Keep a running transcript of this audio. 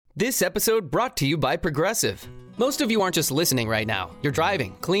This episode brought to you by Progressive. Most of you aren't just listening right now. You're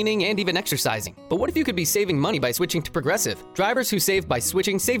driving, cleaning, and even exercising. But what if you could be saving money by switching to Progressive? Drivers who save by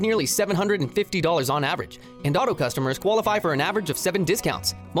switching save nearly $750 on average. And auto customers qualify for an average of 7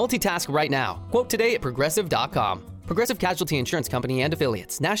 discounts. Multitask right now. Quote today at Progressive.com. Progressive Casualty Insurance Company and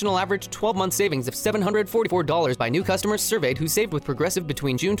Affiliates. National average 12-month savings of $744 by new customers surveyed who saved with Progressive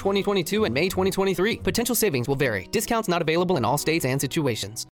between June 2022 and May 2023. Potential savings will vary. Discounts not available in all states and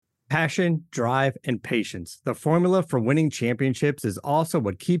situations. Passion, drive, and patience. The formula for winning championships is also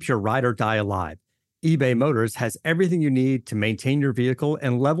what keeps your ride or die alive. eBay Motors has everything you need to maintain your vehicle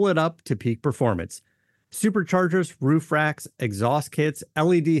and level it up to peak performance. Superchargers, roof racks, exhaust kits,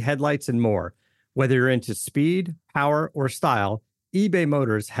 LED headlights, and more. Whether you're into speed, power, or style, eBay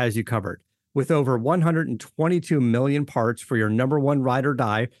Motors has you covered. With over 122 million parts for your number one ride or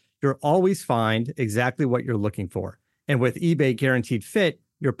die, you'll always find exactly what you're looking for. And with eBay Guaranteed Fit,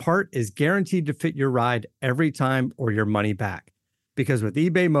 your part is guaranteed to fit your ride every time or your money back. Because with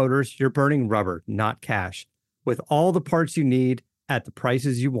eBay Motors, you're burning rubber, not cash. With all the parts you need at the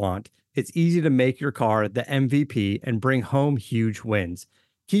prices you want, it's easy to make your car the MVP and bring home huge wins.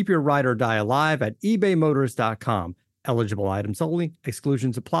 Keep your ride or die alive at ebaymotors.com. Eligible items only.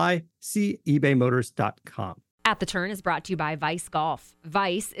 Exclusions apply. See ebaymotors.com. At the Turn is brought to you by Weiss Golf.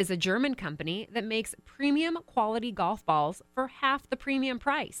 Weiss is a German company that makes premium quality golf balls for half the premium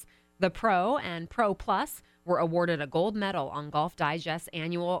price. The Pro and Pro Plus were awarded a gold medal on Golf Digest's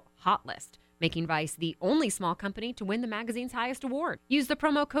annual Hot List, making Weiss the only small company to win the magazine's highest award. Use the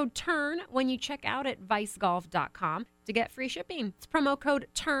promo code TURN when you check out at weissgolf.com to get free shipping. It's promo code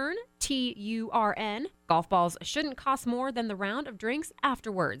TURN, T-U-R-N. Golf balls shouldn't cost more than the round of drinks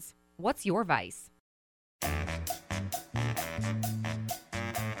afterwards. What's your Weiss?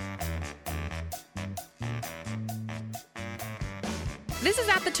 This is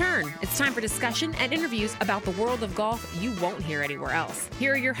At the Turn. It's time for discussion and interviews about the world of golf you won't hear anywhere else.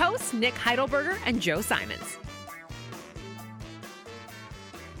 Here are your hosts, Nick Heidelberger and Joe Simons.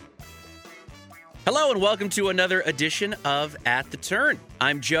 Hello and welcome to another edition of At the Turn.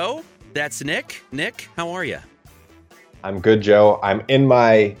 I'm Joe. That's Nick. Nick, how are you? I'm good, Joe. I'm in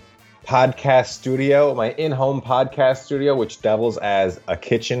my podcast studio, my in-home podcast studio, which doubles as a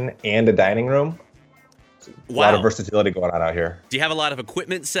kitchen and a dining room. A lot of versatility going on out here. Do you have a lot of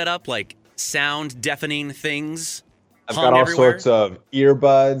equipment set up, like sound deafening things? I've got all sorts of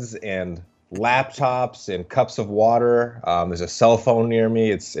earbuds and laptops and cups of water. There's a cell phone near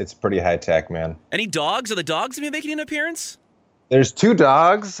me. It's pretty high tech, man. Any dogs? Are the dogs going to be making an appearance? There's 2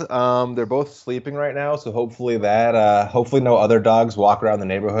 dogs. They're both sleeping right now, so hopefully no other dogs walk around the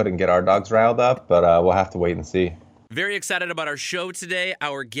neighborhood and get our dogs riled up, but we'll have to wait and see. Very excited about our show today.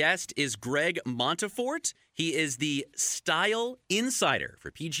 Our guest is Greg Montefort. He is the style insider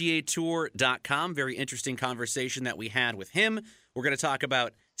for PGAtour.com. Very interesting conversation that we had with him. We're going to talk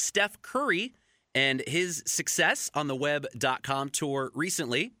about Steph Curry and his success on the web.com tour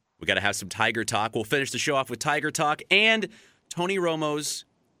recently. We got to have some Tiger talk. We'll finish the show off with Tiger talk and Tony Romo's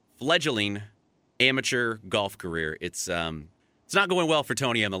fledgling amateur golf career. It's not going well for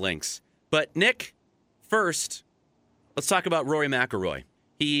Tony on the links. But Nick, first, let's talk about Rory McIlroy.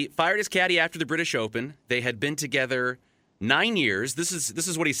 He fired his caddy after the British Open. They had been together 9 years. This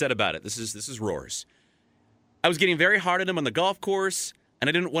is what he said about it. This is Roar's. I was getting very hard on him on the golf course, and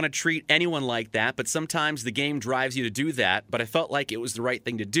I didn't want to treat anyone like that, but sometimes the game drives you to do that, but I felt like it was the right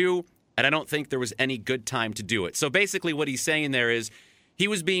thing to do, and I don't think there was any good time to do it. So basically what he's saying there is he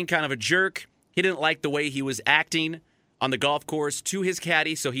was being kind of a jerk. He didn't like the way he was acting on the golf course to his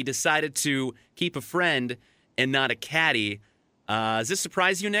caddy, so he decided to keep a friend and not a caddy. Does this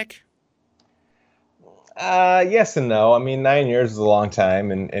surprise you, Nick? Yes and no. I mean, 9 years is a long time,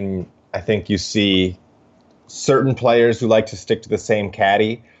 and I think you see certain players who like to stick to the same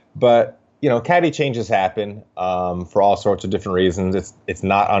caddy. But, caddy changes happen for all sorts of different reasons. It's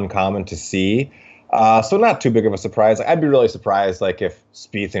not uncommon to see. So not too big of a surprise. I'd be really surprised if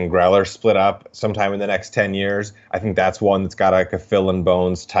Spieth and Greller split up sometime in the next 10 years. I think that's one that's got a Phil and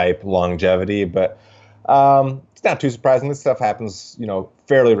Bones type longevity. But it's not too surprising. This stuff happens,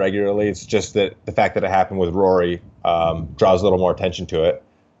 fairly regularly. It's just that the fact that it happened with Rory draws a little more attention to it.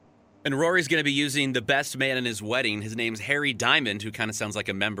 And Rory's going to be using the best man in his wedding. His name's Harry Diamond, who kind of sounds like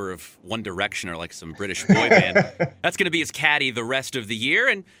a member of One Direction or like some British boy band. That's going to be his caddy the rest of the year.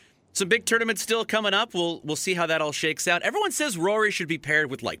 And some big tournaments still coming up. We'll see how that all shakes out. Everyone says Rory should be paired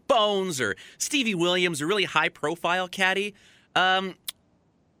with like Bones or Stevie Williams, a really high-profile caddy.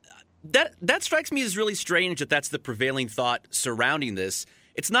 That strikes me as really strange that that's the prevailing thought surrounding this.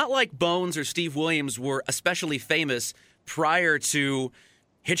 It's not like Bones or Steve Williams were especially famous prior to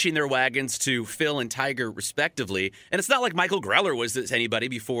hitching their wagons to Phil and Tiger, respectively. And it's not like Michael Greller was this anybody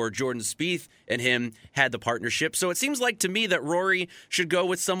before Jordan Spieth and him had the partnership. So it seems like to me that Rory should go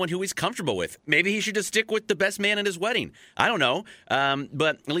with someone who he's comfortable with. Maybe he should just stick with the best man at his wedding. I don't know.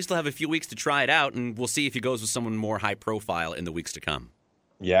 But at least he'll have a few weeks to try it out, and we'll see if he goes with someone more high profile in the weeks to come.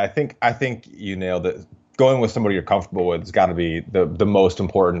 Yeah, I think you nailed it. Going with somebody you're comfortable with has got to be the most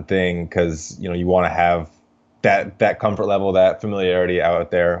important thing, because you want to have that comfort level, that familiarity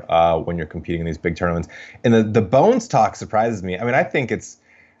out there when you're competing in these big tournaments. And the Bones talk surprises me. I think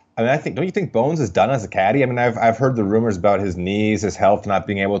don't you think Bones is done as a caddy? I've heard the rumors about his knees, his health, not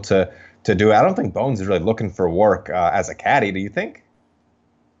being able to do it. I don't think Bones is really looking for work as a caddy. Do you think?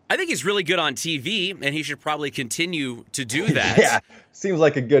 I think he's really good on TV, and he should probably continue to do that. Yeah, seems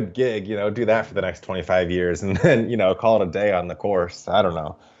like a good gig, do that for the next 25 years and then, call it a day on the course. I don't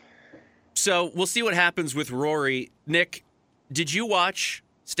know. So we'll see what happens with Rory. Nick, did you watch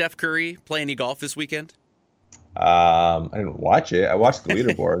Steph Curry play any golf this weekend? I didn't watch it. I watched the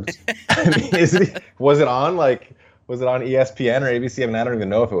leaderboards. Was it on ESPN or ABC? I don't even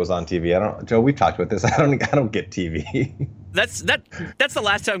know if it was on TV. Joe, we've talked about this. I don't get TV. That's the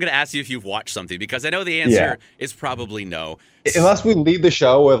last time I'm going to ask you if you've watched something, because I know the answer is probably no. Unless we lead the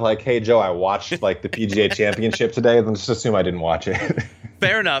show with hey Joe, I watched the PGA Championship today, then just assume I didn't watch it.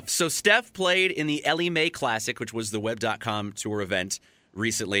 Fair enough. So Steph played in the Ellie Mae Classic, which was the Web.com Tour event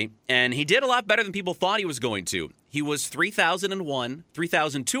recently, and he did a lot better than people thought he was going to. He was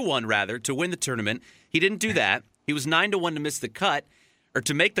 3,000-1 rather, to win the tournament. He didn't do that. He was 9-1 to miss the cut, or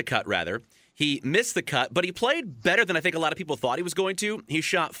to make the cut rather. He missed the cut, but he played better than I think a lot of people thought he was going to. He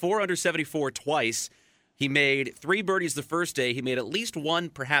shot 4 under 74 twice. He made 3 birdies the first day. He made at least 1,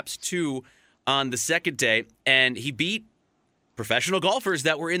 perhaps 2 on the second day, and he beat professional golfers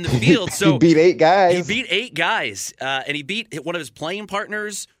that were in the field. So he beat 8 guys. He beat 8 guys, and he beat one of his playing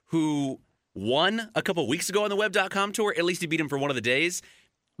partners who won a couple weeks ago on the Web.com Tour. At least he beat him for one of the days.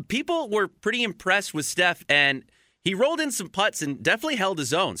 People were pretty impressed with Steph, and he rolled in some putts and definitely held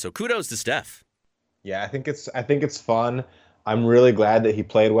his own. So kudos to Steph. Yeah, I think it's fun. I'm really glad that he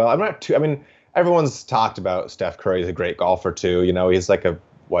played well. Everyone's talked about Steph Curry as a great golfer too. He's like a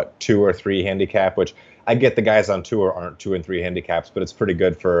 2 or 3 handicap, which I get the guys on tour aren't 2 and 3 handicaps, but it's pretty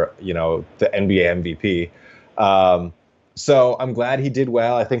good for the NBA MVP. So I'm glad he did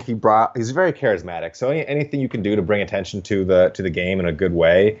well. I think he's very charismatic. So anything you can do to bring attention to the game in a good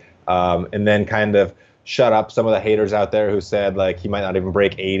way, and then kind of shut up some of the haters out there who said he might not even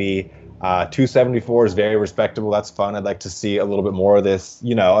break 80. 274 is very respectable. That's fun. I'd like to see a little bit more of this.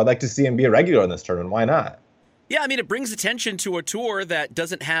 I'd like to see him be a regular in this tournament. Why not? Yeah, it brings attention to a tour that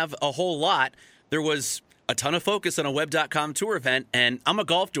doesn't have a whole lot. There was a ton of focus on a Web.com Tour event, and I'm a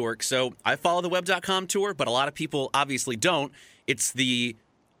golf dork, so I follow the Web.com Tour, but a lot of people obviously don't. It's the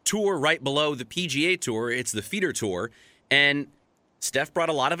tour right below the PGA Tour. It's the feeder tour, and Steph brought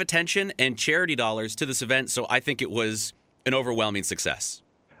a lot of attention and charity dollars to this event, so I think it was an overwhelming success.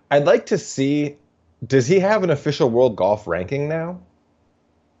 I'd like to see, does he have an official world golf ranking now?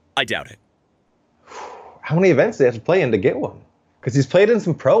 I doubt it. How many events do they have to play in to get one? Because he's played in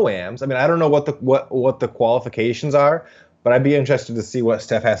some pro-ams. I don't know what the qualifications are, but I'd be interested to see what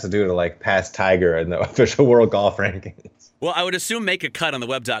Steph has to do to pass Tiger in the official world golf rankings. Well, I would assume make a cut on the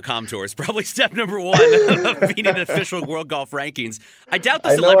Web.com Tour is probably step number 1 of being in official world golf rankings. I doubt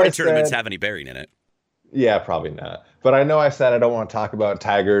the celebrity tournaments have any bearing in it. Yeah, probably not. But I know I said I don't want to talk about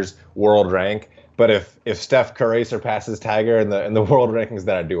Tiger's world rank. But if Steph Curry surpasses Tiger in the world rankings,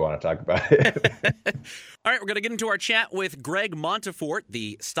 then I do want to talk about it. All right, we're going to get into our chat with Greg Montefort,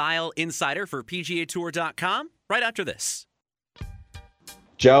 the style insider for PGAtour.com, right after this.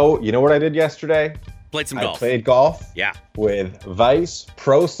 Joe, you know what I did yesterday? Played some golf. I played golf. Yeah. With Vice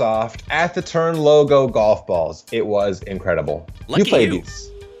Pro Soft At the Turn logo golf balls. It was incredible. Lucky you played these.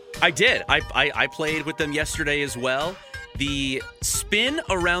 I did. I played with them yesterday as well. The spin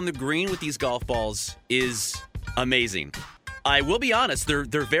around the green with these golf balls is amazing. I will be honest, they're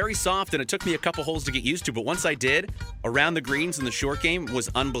very soft, and it took me a couple holes to get used to, but once I did, around the greens in the short game was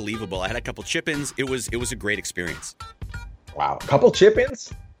unbelievable. I had a couple chip-ins. It was a great experience. Wow. A couple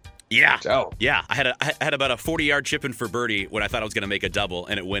chip-ins? Yeah. Joe. Yeah. I had about a 40-yard chip-in for birdie when I thought I was going to make a double,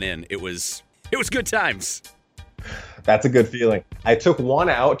 and it went in. It was good times. That's a good feeling. I took one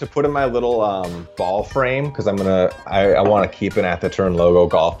out to put in my little ball frame because I want to keep an At the Turn logo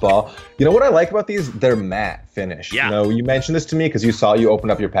golf ball. You know what I like about these? They're matte finish. Yeah. You mentioned this to me because you opened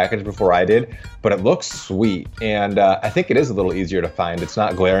up your package before I did, but it looks sweet. And I think it is a little easier to find. It's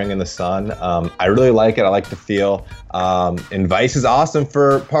not glaring in the sun. I really like it. I like the feel. And Vice is awesome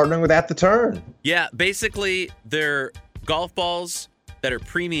for partnering with At the Turn. Yeah, basically they're golf balls that are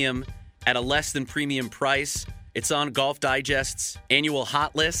premium at a less than premium price. It's on Golf Digest's annual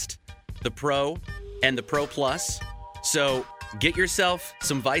hot list, the Pro and the Pro Plus. So get yourself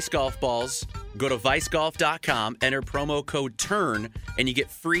some Vice Golf balls. Go to vicegolf.com, enter promo code TURN, and you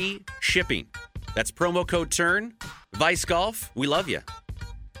get free shipping. That's promo code TURN. Vice Golf, we love you.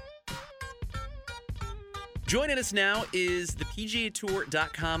 Joining us now is the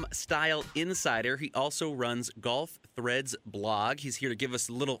PGAtour.com style insider. He also runs Golf Threads blog. He's here to give us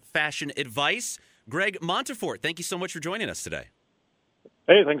a little fashion advice. Greg Montefort, thank you so much for joining us today.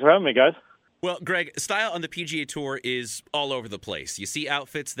 Hey, thanks for having me, guys. Well, Greg, style on the PGA Tour is all over the place. You see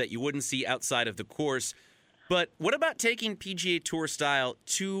outfits that you wouldn't see outside of the course. But what about taking PGA Tour style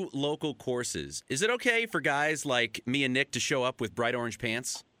to local courses? Is it okay for guys like me and Nick to show up with bright orange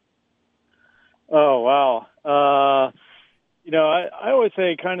pants? Oh, wow. I always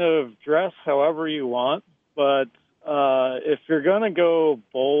say kind of dress however you want, but if you're going to go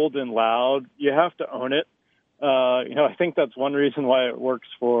bold and loud, you have to own it. I think that's one reason why it works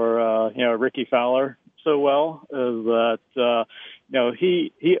for, Ricky Fowler so well is that,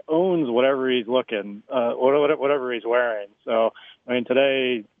 he owns whatever he's looking, whatever he's wearing. So, I mean,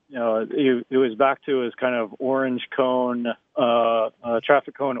 today, he was back to his kind of orange cone,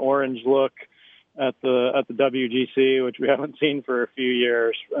 traffic cone orange look at the WGC, which we haven't seen for a few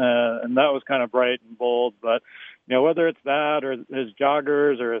years. And that was kind of bright and bold, but whether it's that or his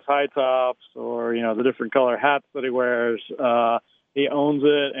joggers or his high tops or, the different color hats that he wears, he owns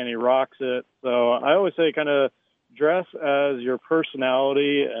it and he rocks it. So I always say kind of dress as your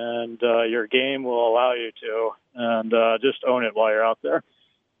personality and your game will allow you to, and just own it while you're out there.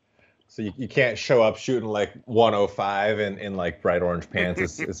 So you can't show up shooting like 105 in like bright orange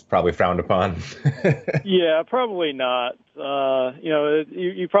pants. It's probably frowned upon. Yeah, probably not.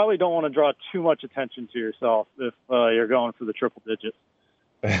 You probably don't want to draw too much attention to yourself if you're going for the triple digits.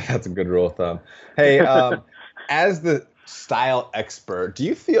 That's a good rule of thumb. Hey, as the style expert, do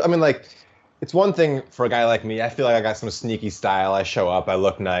you feel, it's one thing for a guy like me. I feel like I got some sneaky style. I show up, I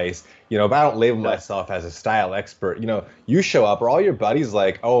look nice, but I don't label myself as a style expert. You show up, or all your buddies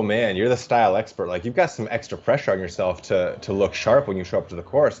like, oh man, you're the style expert. Like you've got some extra pressure on yourself to look sharp when you show up to the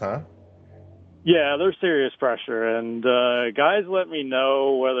course, huh? Yeah, there's serious pressure, and guys let me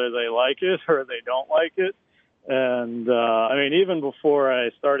know whether they like it or they don't like it. And even before I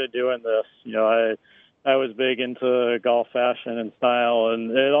started doing this, I was big into golf fashion and style, and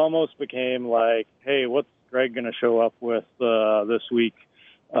it almost became like, hey, what's Greg going to show up with this week,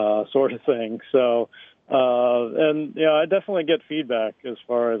 sort of thing. So, I definitely get feedback as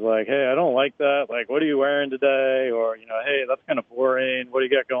far as like, hey, I don't like that. Like, what are you wearing today? Or, hey, that's kind of boring. What do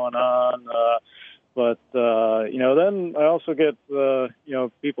you got going on? But then I also get,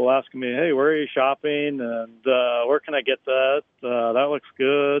 people asking me, hey, where are you shopping? And where can I get that? That looks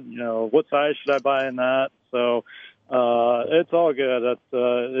good. What size should I buy in that? So it's all good.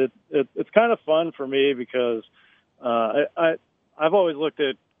 It's kind of fun for me because I've always looked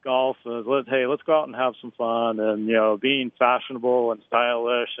at golf as, let's go out and have some fun. And, being fashionable and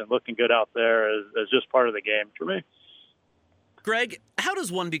stylish and looking good out there is just part of the game for me. Greg, how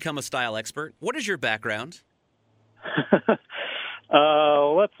does one become a style expert? What is your background? Let's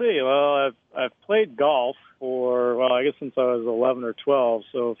see. Well, I've played golf for, I guess since I was 11 or 12.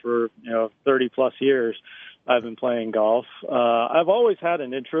 So for, 30 plus years, I've been playing golf. I've always had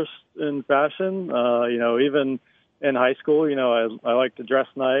an interest in fashion. Even in high school, I like to dress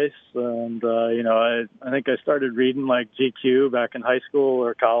nice. And, I think I started reading like GQ back in high school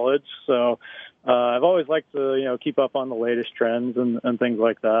or college. So, I've always liked to, keep up on the latest trends and things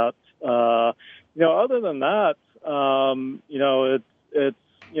like that. Other than that, it's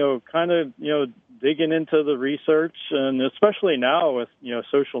kind of, digging into the research, and especially now with,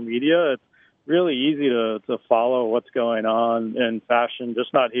 social media, it's really easy to follow what's going on in fashion,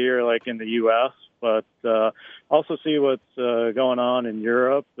 just not here, like in the U.S., but also see what's going on in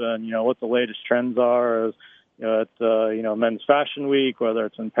Europe and, what the latest trends are as, at Men's Fashion Week, whether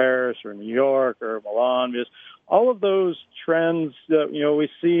it's in Paris or New York or Milan, just all of those trends that, we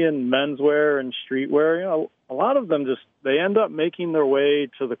see in menswear and streetwear, a lot of them they end up making their way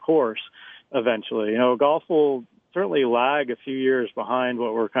to the course eventually. Golf will certainly lag a few years behind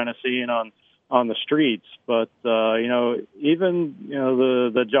what we're kind of seeing on the streets, but, even,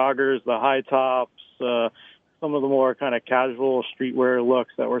 the joggers, the high tops, some of the more kind of casual streetwear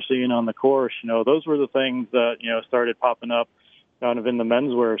looks that we're seeing on the course, those were the things that, started popping up kind of in the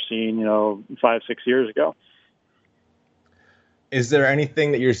menswear scene, 5-6 years ago. Is there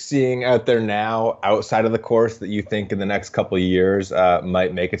anything that you're seeing out there now outside of the course that you think in the next couple of years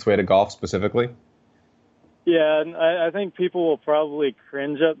might make its way to golf specifically? Yeah, and I think people will probably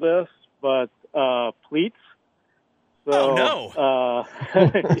cringe at this, but pleats. So, Oh, no.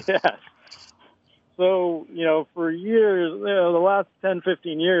 yes. So, for years, the last 10,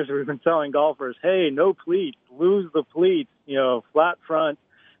 15 years, we've been telling golfers, hey, no pleats, lose the pleats, flat front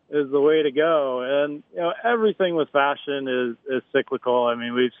is the way to go. And, everything with fashion is cyclical. I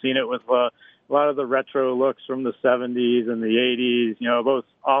mean, we've seen it with a lot of the retro looks from the 70s and the 80s, both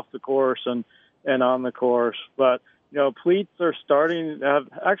off the course and on the course. But, pleats are starting to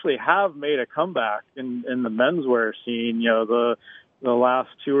have made a comeback in the menswear scene, the last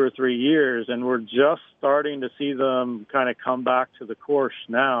 2 or 3 years, and we're just starting to see them kind of come back to the course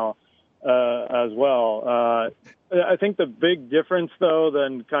now as well. I think the big difference, though,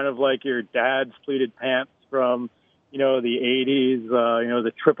 than kind of like your dad's pleated pants from, the 80s,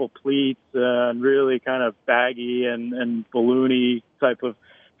 the triple pleats and really kind of baggy and balloony type of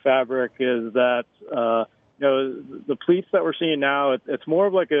fabric is that, the pleats that we're seeing now, it's more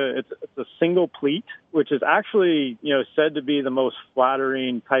of like it's a single pleat, which is actually, said to be the most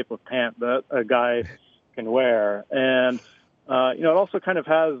flattering type of pant that a guy can wear. And, it also kind of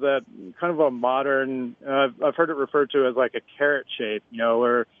has that kind of a modern, I've heard it referred to as like a carrot shape,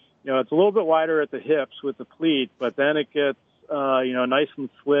 where, it's a little bit wider at the hips with the pleat, but then it gets, nice and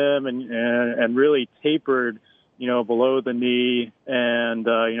slim and really tapered, below the knee and,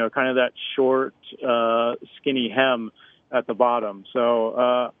 kind of that short, skinny hem at the bottom.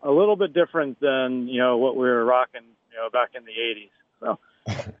 So a little bit different than, what we were rocking, back in the 80s. So.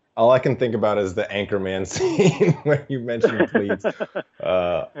 All I can think about is the Anchorman scene where you mentioned pleats.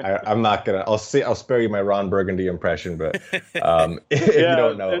 I'm not gonna. I'll spare you my Ron Burgundy impression, but if you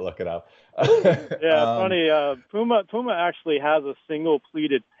don't know it, look it up. Yeah, funny. Puma actually has a single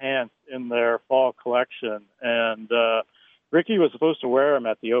pleated pants in their fall collection, and Ricky was supposed to wear them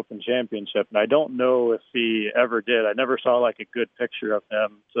at the Open Championship, and I don't know if he ever did. I never saw like a good picture of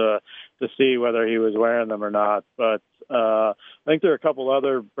him to see whether he was wearing them or not. But I think there are a couple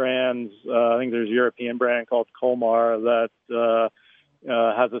other brands. I think there's a European brand called Colmar that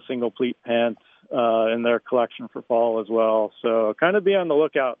has a single pleat pant in their collection for fall as well. So kind of be on the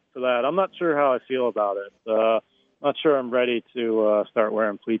lookout for that. I'm not sure how I feel about it. Not sure I'm ready to start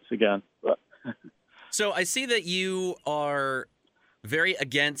wearing pleats again. But. So I see that you are very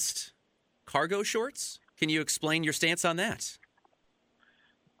against cargo shorts. Can you explain your stance on that?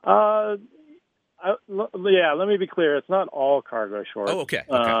 Let me be clear. It's not all cargo shorts. Oh, okay.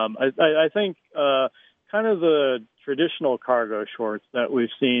 I think kind of the traditional cargo shorts that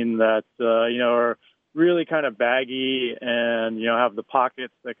we've seen that, are really kind of baggy and, have the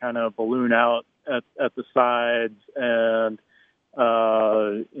pockets that kind of balloon out at the sides and,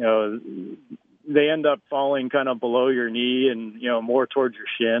 they end up falling kind of below your knee and, more towards your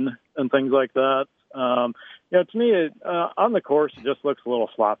shin and things like that. To me, on the course, it just looks a little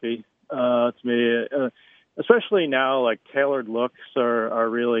sloppy to me, especially now, like tailored looks are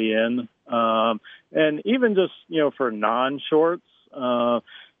really in. And even just, for non-shorts,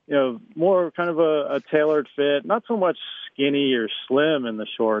 more kind of a tailored fit, not so much skinny or slim in the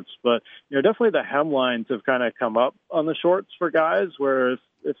shorts, but, definitely the hemlines have kind of come up on the shorts for guys, where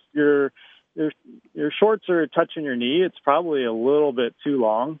if your shorts are touching your knee, it's probably a little bit too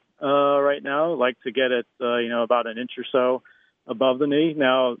long right now. Like to get it, about an inch or so above the knee.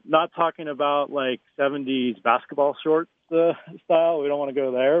 Now, not talking about like 70s basketball shorts style. We don't want to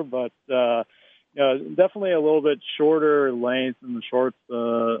go there, but definitely a little bit shorter length in the shorts,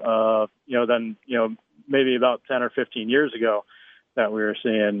 than maybe about 10 or 15 years ago that we were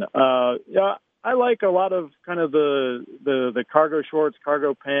seeing. I like a lot of kind of the cargo shorts,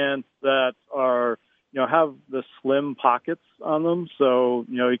 cargo pants that are, have the slim pockets on them. So,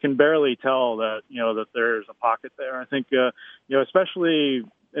 you can barely tell that, that there's a pocket there. I think, especially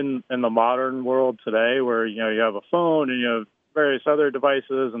in the modern world today where, you have a phone and you have various other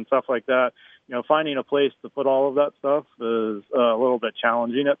devices and stuff like that, finding a place to put all of that stuff is a little bit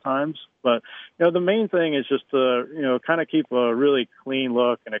challenging at times. But, the main thing is just to, kind of keep a really clean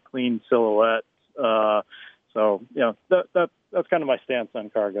look and a clean silhouette. That's kind of my stance on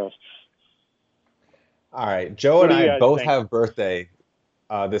cargos. All right. Joe and I both have birthday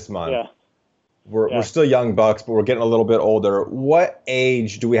this month. Yeah. We're still young bucks, but we're getting a little bit older. What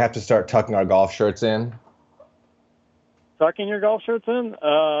age do we have to start tucking our golf shirts in? Tucking your golf shirts in?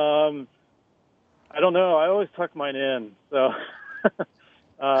 I don't know. I always tuck mine in. So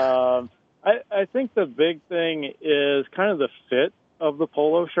I think the big thing is kind of the fit of the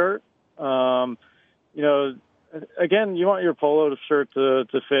polo shirt. Again, you want your polo shirt to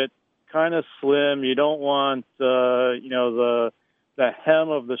fit kind of slim. You don't want, the hem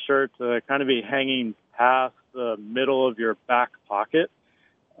of the shirt to kind of be hanging past the middle of your back pocket.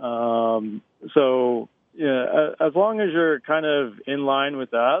 So yeah, as long as you're kind of in line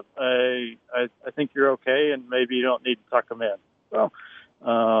with that, I think you're okay, and maybe you don't need to tuck them in. So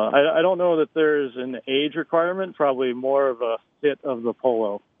I don't know that there's an age requirement, probably more of a fit of the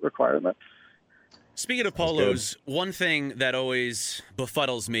polo requirement. Speaking of polos, one thing that always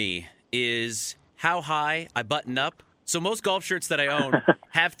befuddles me is how high I button up. So most golf shirts that I own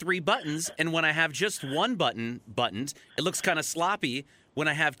have 3 buttons, and when I have just one button buttoned, it looks kind of sloppy. When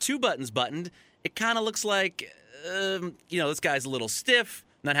I have 2 buttons buttoned, it kind of looks like, this guy's a little stiff,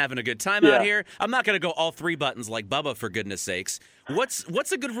 not having a good time out here. I'm not going to go all 3 buttons like Bubba, for goodness sakes.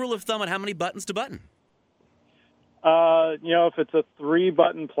 What's a good rule of thumb on how many buttons to button? If it's a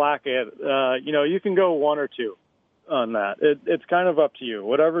 3-button placket, you can go 1 or 2 on that. It's kind of up to you.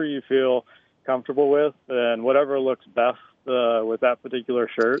 Whatever you feel comfortable with and whatever looks best with that particular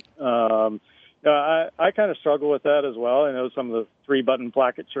shirt. I kind of struggle with that as well. I know some of the 3-button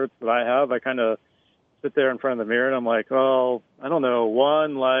placket shirts that I have, I kind of sit there in front of the mirror and I'm like, oh, I don't know.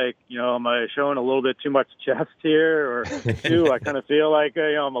 1, am I showing a little bit too much chest here? Or 2, I kind of feel like,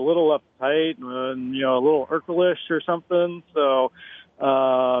 I'm a little uptight and, a little Urkel-ish or something. So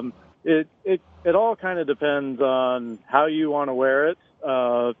it all kind of depends on how you want to wear it.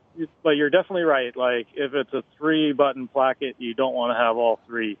 But you're definitely right. Like if it's a 3-button placket, you don't want to have all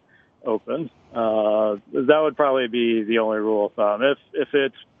 3 open. That would probably be the only rule of thumb. If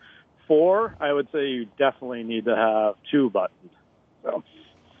it's 4, I would say you definitely need to have 2 buttons. So.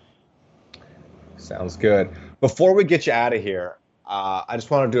 Sounds good. Before we get you out of here, I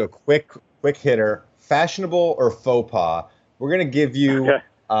just want to do a quick hitter. Fashionable or faux pas? We're going to give you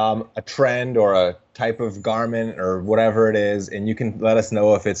a trend or a type of garment or whatever it is, and you can let us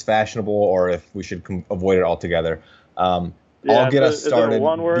know if it's fashionable or if we should avoid it altogether. I'll get us started. Is it a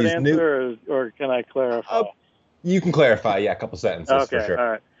one-word answer, or can I clarify? You can clarify, a couple sentences for sure.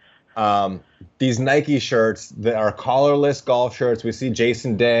 All right. These Nike shirts that are collarless golf shirts. We see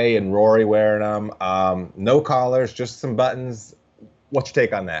Jason Day and Rory wearing them. No collars, just some buttons. What's your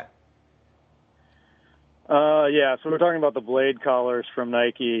take on that? So we're talking about the blade collars from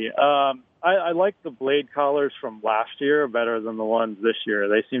Nike. I like the blade collars from last year better than the ones this year.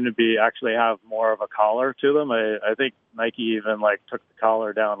 They seem to actually have more of a collar to them. I think Nike even took the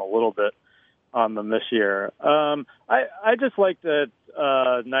collar down a little bit on them this year. I just like that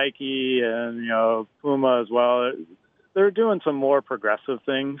Nike and Puma as well. They're doing some more progressive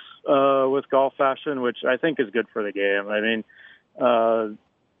things with golf fashion, which I think is good for the game. I mean,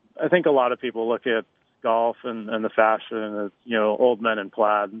 I think a lot of people look at golf and the fashion as old men in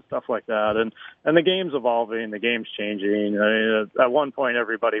plaid and stuff like that, and the game's evolving, the game's changing. I mean, at one point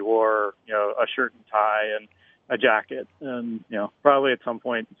everybody wore a shirt and tie and a jacket, and probably at some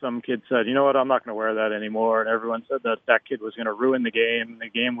point some kid said, you know what, I'm not going to wear that anymore, and everyone said that kid was going to ruin the game. The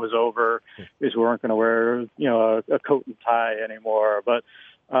game was over because we weren't going to wear a coat and tie anymore. But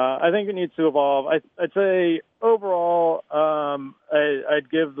I think it needs to evolve. I'd say overall, I'd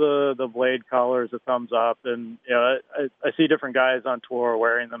give the blade collars a thumbs up, and I see different guys on tour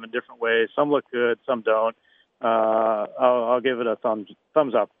wearing them in different ways. Some look good, some don't. I'll give it a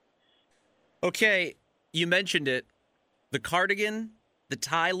thumbs up. Okay, you mentioned it. The cardigan, the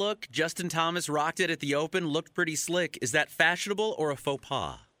tie look. Justin Thomas rocked it at the Open. Looked pretty slick. Is that fashionable or a faux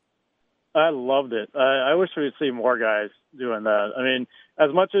pas? I loved it. I wish we'd see more guys doing that. I mean,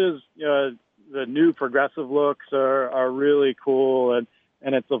 as much as the new progressive looks are really cool and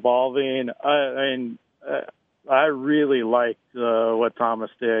it's evolving, I really liked what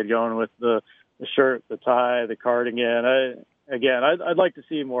Thomas did, going with the shirt, the tie, the cardigan. I'd like to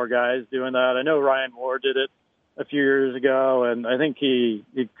see more guys doing that. I know Ryan Moore did it a few years ago, and I think he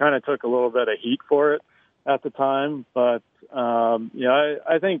kind of took a little bit of heat for it at the time. But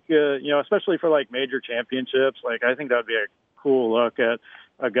I think especially for major championships, I think that'd be a cool look at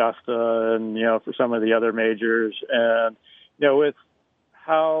Augusta and for some of the other majors. And with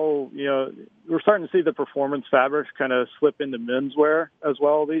how we're starting to see the performance fabrics kind of slip into menswear as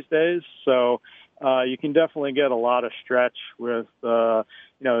well these days. So you can definitely get a lot of stretch with your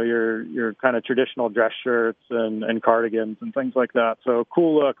kind of traditional dress shirts and cardigans and things like that. So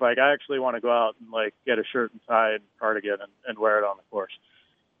cool look. I actually want to go out and get a shirt and tie and cardigan and wear it on the course.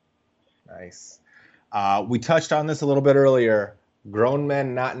 Nice. We touched on this a little bit earlier. Grown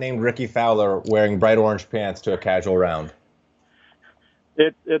men not named Ricky Fowler wearing bright orange pants to a casual round.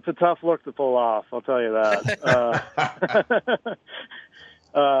 It's a tough look to pull off, I'll tell you that.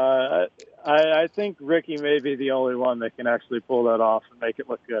 I think Ricky may be the only one that can actually pull that off and make it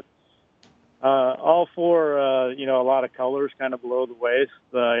look good. All for, a lot of colors kind of below the waist.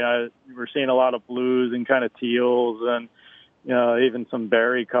 We're seeing a lot of blues and kind of teals and, even some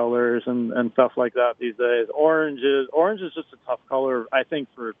berry colors and stuff like that these days. Orange is just a tough color, I think,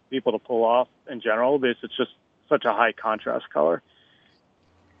 for people to pull off in general because it's just such a high contrast color.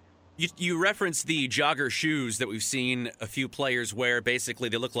 You referenced the jogger shoes that we've seen a few players wear. Basically,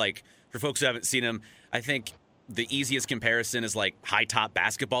 they look like, for folks who haven't seen them, I think the easiest comparison is like high-top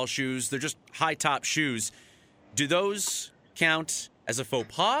basketball shoes. They're just high-top shoes. Do those count as a faux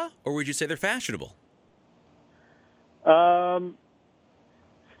pas, or would you say they're fashionable?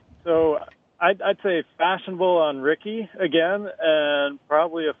 So I'd say fashionable on Ricky again, and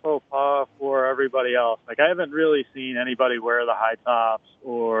probably a faux pas for everybody else. Like, I haven't really seen anybody wear the high tops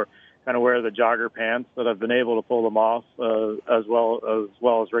or kind of wear the jogger pants that have been able to pull them off as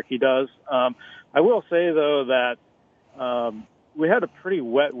well as Ricky does. I will say though that we had a pretty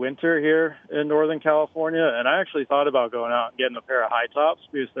wet winter here in Northern California, and I actually thought about going out and getting a pair of high tops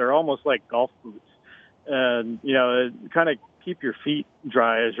because they're almost like golf boots. And, kind of keep your feet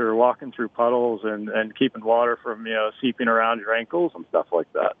dry as you're walking through puddles and keeping water from, seeping around your ankles and stuff like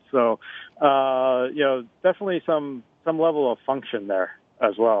that. So, definitely some level of function there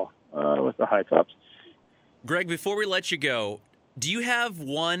as well with the high tops. Greg, before we let you go, do you have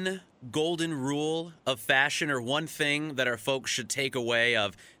one golden rule of fashion or one thing that our folks should take away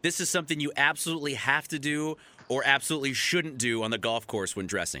of this is something you absolutely have to do or absolutely shouldn't do on the golf course when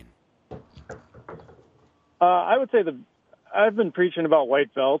dressing? I would say I've been preaching about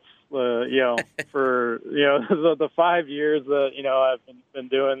white belts, for, the 5 years that, I've been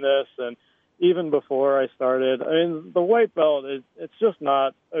doing this. And even before I started, I mean, the white belt, it's just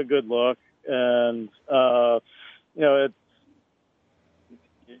not a good look. And, it's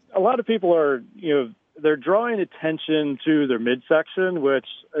a lot of people are, they're drawing attention to their midsection, which,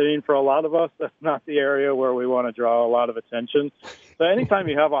 I mean, for a lot of us, that's not the area where we want to draw a lot of attention. So anytime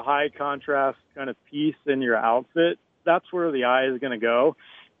you have a high contrast kind of piece in your outfit, that's where the eye is going to go.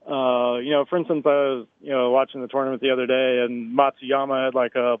 For instance, I was, watching the tournament the other day, and Matsuyama had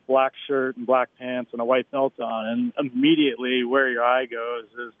like a black shirt and black pants and a white belt on, and immediately where your eye goes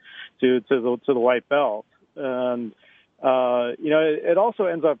is to the white belt. And it also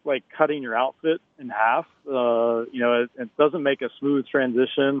ends up like cutting your outfit in half. It doesn't make a smooth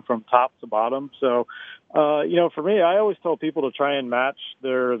transition from top to bottom. So, for me, I always tell people to try and match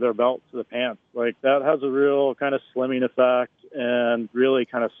their belt to the pants. Like, that has a real kind of slimming effect and really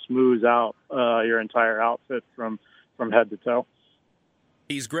kind of smooths out your entire outfit from head to toe.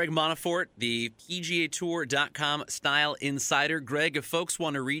 He's Greg Montefort, the PGAtour.com style insider. Greg, if folks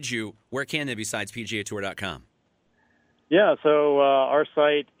want to read you, where can they besides PGAtour.com? Yeah, so our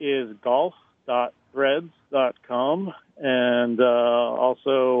site is golf.threads.com, and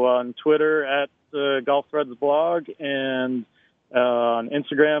also on Twitter at Golf Threads Blog, and on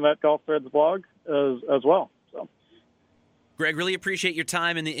Instagram at Golf Threads Blog as well. So, Greg, really appreciate your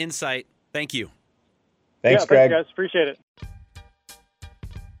time and the insight. Thank you. Thanks, Greg. Thanks, guys. Appreciate it.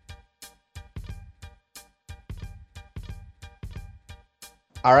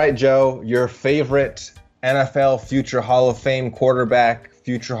 All right, Joe, your favorite NFL future Hall of Fame quarterback,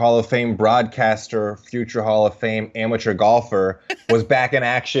 future Hall of Fame broadcaster, future Hall of Fame amateur golfer was back in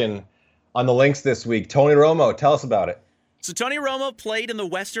action on the links this week. Tony Romo, tell us about it. So Tony Romo played in the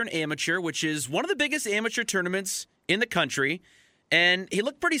Western Amateur, which is one of the biggest amateur tournaments in the country, and he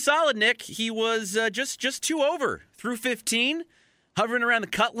looked pretty solid, Nick. He was just 2 over through 15, hovering around the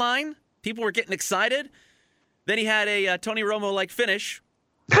cut line. People were getting excited. Then he had a Tony Romo-like finish.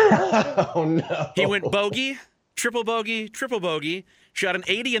 Oh, no. He went bogey, triple bogey, shot an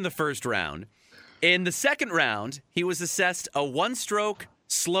 80 in the first round. In the second round, he was assessed a one-stroke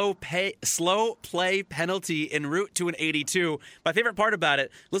slow play penalty en route to an 82. My favorite part about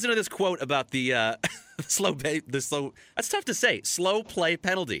it, listen to this quote about the that's tough to say, slow play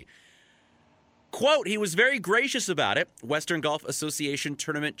penalty. Quote, he was very gracious about it. Western Golf Association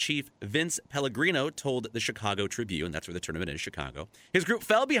tournament chief Vince Pellegrino told the Chicago Tribune, that's where the tournament is, Chicago. His group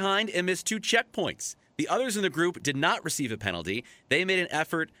fell behind and missed 2 checkpoints. The others in the group did not receive a penalty. They made an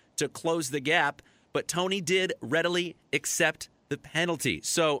effort to close the gap, but Tony did readily accept the penalty.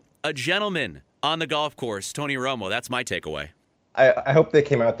 So a gentleman on the golf course, Tony Romo, that's my takeaway. I hope they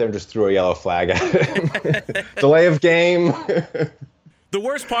came out there and just threw a yellow flag at him. Delay of game. The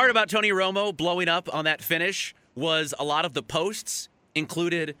worst part about Tony Romo blowing up on that finish was a lot of the posts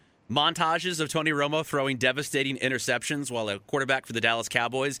included montages of Tony Romo throwing devastating interceptions while a quarterback for the Dallas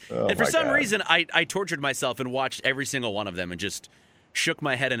Cowboys. And for some reason, I tortured myself and watched every single one of them and just shook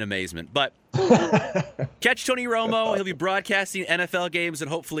my head in amazement. But catch Tony Romo. He'll be broadcasting NFL games and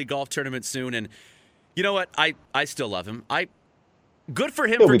hopefully golf tournaments soon. And you know what? I still love him. Good for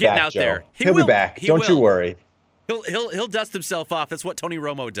him for getting out there. He'll be back. Don't you worry. He'll dust himself off. That's what Tony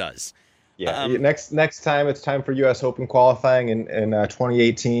Romo does. Yeah. Next time it's time for U.S. Open qualifying in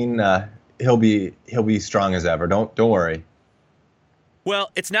 2018. He'll be strong as ever. Don't worry.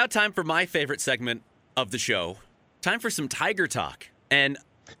 Well, it's now time for my favorite segment of the show. Time for some Tiger talk. And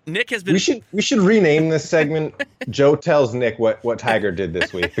Nick has been. We should rename this segment. Joe tells Nick what Tiger did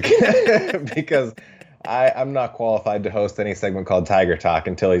this week because I'm not qualified to host any segment called Tiger Talk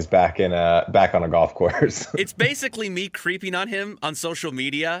until he's back on a golf course. It's basically me creeping on him on social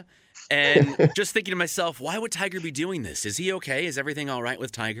media and just thinking to myself, why would Tiger be doing this? Is he okay? Is everything all right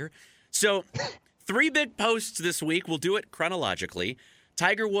with Tiger? So 3 big posts this week. We'll do it chronologically.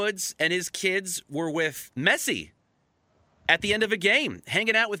 Tiger Woods and his kids were with Messi at the end of a game,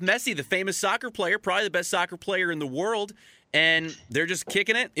 hanging out with Messi, the famous soccer player, probably the best soccer player in the world. And they're just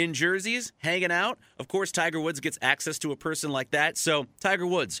kicking it in jerseys, hanging out. Of course, Tiger Woods gets access to a person like that. So Tiger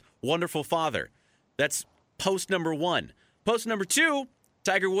Woods, wonderful father. That's post number 1. Post number 2,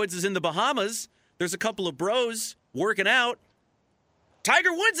 Tiger Woods is in the Bahamas. There's a couple of bros working out.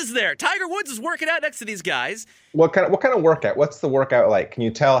 Tiger Woods is there. Tiger Woods is working out next to these guys. What kind of workout? What's the workout like? Can you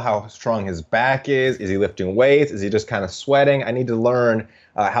tell how strong his back is? Is he lifting weights? Is he just kind of sweating? I need to learn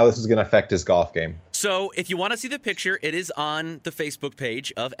how this is going to affect his golf game. So if you want to see the picture, it is on the Facebook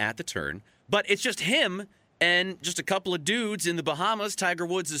page of At The Turn. But it's just him and just a couple of dudes in the Bahamas. Tiger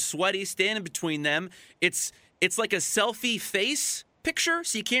Woods is sweaty, standing between them. It's like a selfie face picture,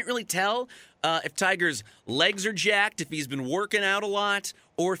 so you can't really tell if Tiger's legs are jacked, if he's been working out a lot,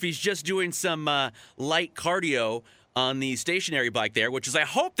 or if he's just doing some light cardio on the stationary bike there, which is, I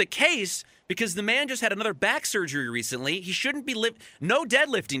hope, the case, because the man just had another back surgery recently. He shouldn't be no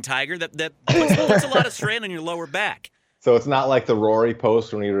deadlifting, Tiger. That puts a lot of strain on your lower back. So it's not like the Rory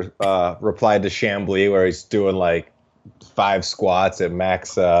post when he replied to Chambly where he's doing like 5 squats at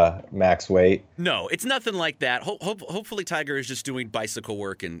max weight. No, it's nothing like that. Hopefully Tiger is just doing bicycle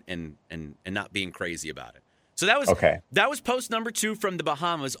work and not being crazy about it. So that was okay. That was post number 2 from the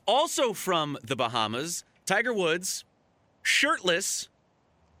Bahamas. Also from the Bahamas, Tiger Woods, shirtless,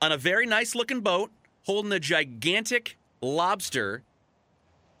 on a very nice looking boat, holding a gigantic lobster,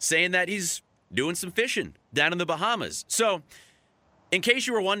 saying that he's doing some fishing down in the Bahamas. So, in case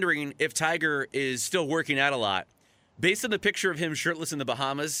you were wondering if Tiger is still working out a lot, based on the picture of him shirtless in the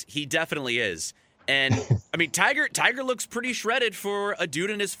Bahamas, he definitely is. And, I mean, Tiger looks pretty shredded for a dude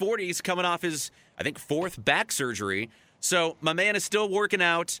in his 40s coming off his, I think, 4th back surgery. So, my man is still working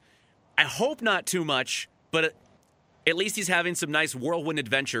out. I hope not too much, but at least he's having some nice whirlwind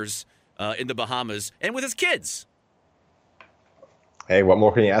adventures in the Bahamas and with his kids. Hey, what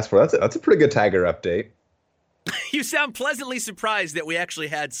more can you ask for? That's a pretty good Tiger update. You sound pleasantly surprised that we actually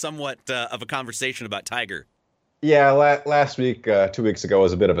had somewhat of a conversation about Tiger. Yeah, last week, 2 weeks ago,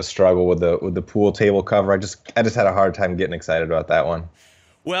 was a bit of a struggle with the pool table cover. I just had a hard time getting excited about that one.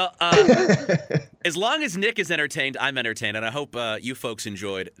 Well, as long as Nick is entertained, I'm entertained, and I hope you folks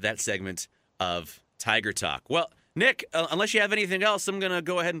enjoyed that segment of Tiger Talk. Well, Nick, unless you have anything else, I'm going to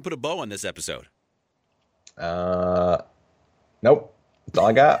go ahead and put a bow on this episode. Nope. That's all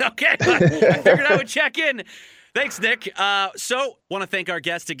I got. Okay. I figured I would check in. Thanks, Nick. So, want to thank our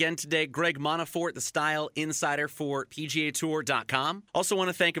guest again today, Greg Montefort, the style insider for PGA Tour.com. Also want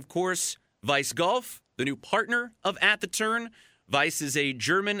to thank, of course, Vice Golf, the new partner of At The Turn. Vice is a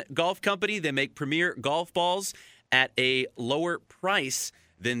German golf company. They make premier golf balls at a lower price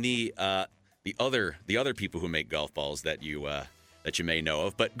than the other people who make golf balls that you may know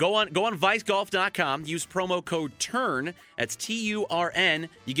of. But go on vicegolf.com, use promo code TURN, that's TURN,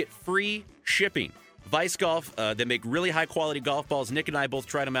 you get free shipping. Vice Golf, they make really high-quality golf balls. Nick and I both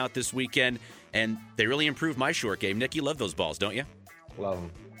tried them out this weekend, and they really improved my short game. Nick, you love those balls, don't you? Love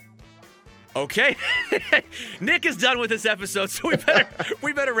them. Okay. Nick is done with this episode, so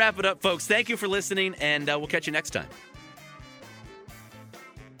we better wrap it up, folks. Thank you for listening, and we'll catch you next time.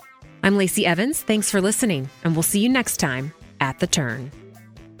 I'm Lacey Evans. Thanks for listening, and we'll see you next time at The Turn.